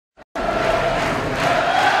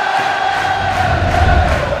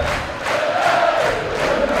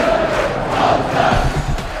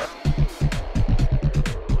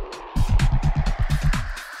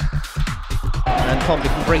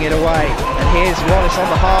bring it away. And here's Wallace on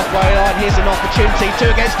the halfway line. Here's an opportunity,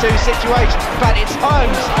 2 against 2 situation, but it's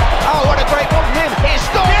Hollands. Oh, what a great one from him. Here's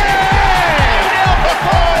Storey.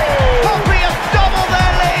 Pompey have doubled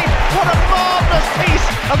their lead. What a marvellous piece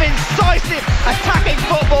of incisive attacking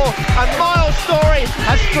football, and Miles Storey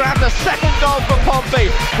has grabbed a second goal for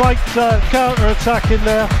Pompey. Great counter-attack in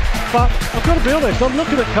there, but I've got to be honest, I'm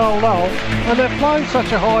looking at Carlisle and they're playing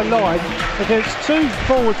such a high line against 2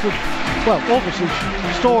 forwards with, well, obviously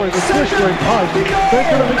Storey with blistering pace. They're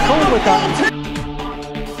going to be cool with that.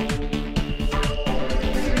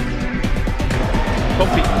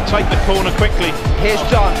 Pompey take the corner quickly. Here's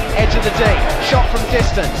Dunn, edge of the D, shot from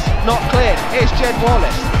distance, not cleared. Here's Jed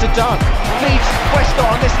Wallace to Dunn, feeds Westar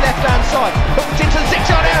on this left-hand side, hooked into the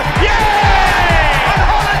 6-yard area. Yeah! And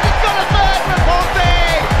Hollands has got a third for Pompey,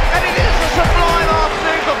 and it is a sublime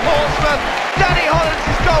afternoon for Portsmouth. Danny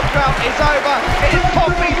Hollands' goal drought is over. It is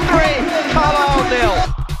Pompey 3, Carlisle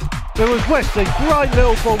 0. There was Westy, great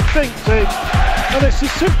little ball, dinked in, and it's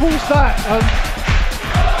as simple as that.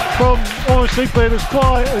 From obviously being as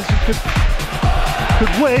quiet as you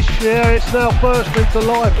could wish, yeah, it's now burst into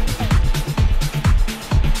life.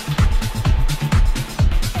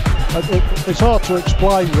 It's hard to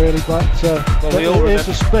explain really, but it is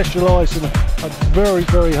a specialised and a very,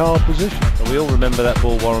 very hard position. We all remember that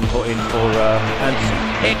ball Warren put in for Anderson.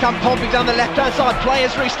 Here come Pompey down the left-hand side,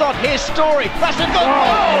 players restart, here's Storey, that's a good goal!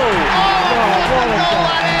 What a goal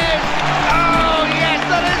that is! Oh yes,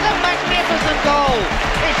 that is a magnificent goal!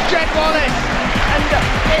 It's Jed Wallace, and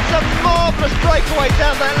it's a marvellous breakaway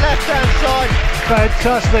down that left-hand side.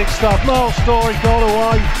 Fantastic stuff. Miles Storey got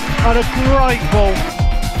away and a great ball.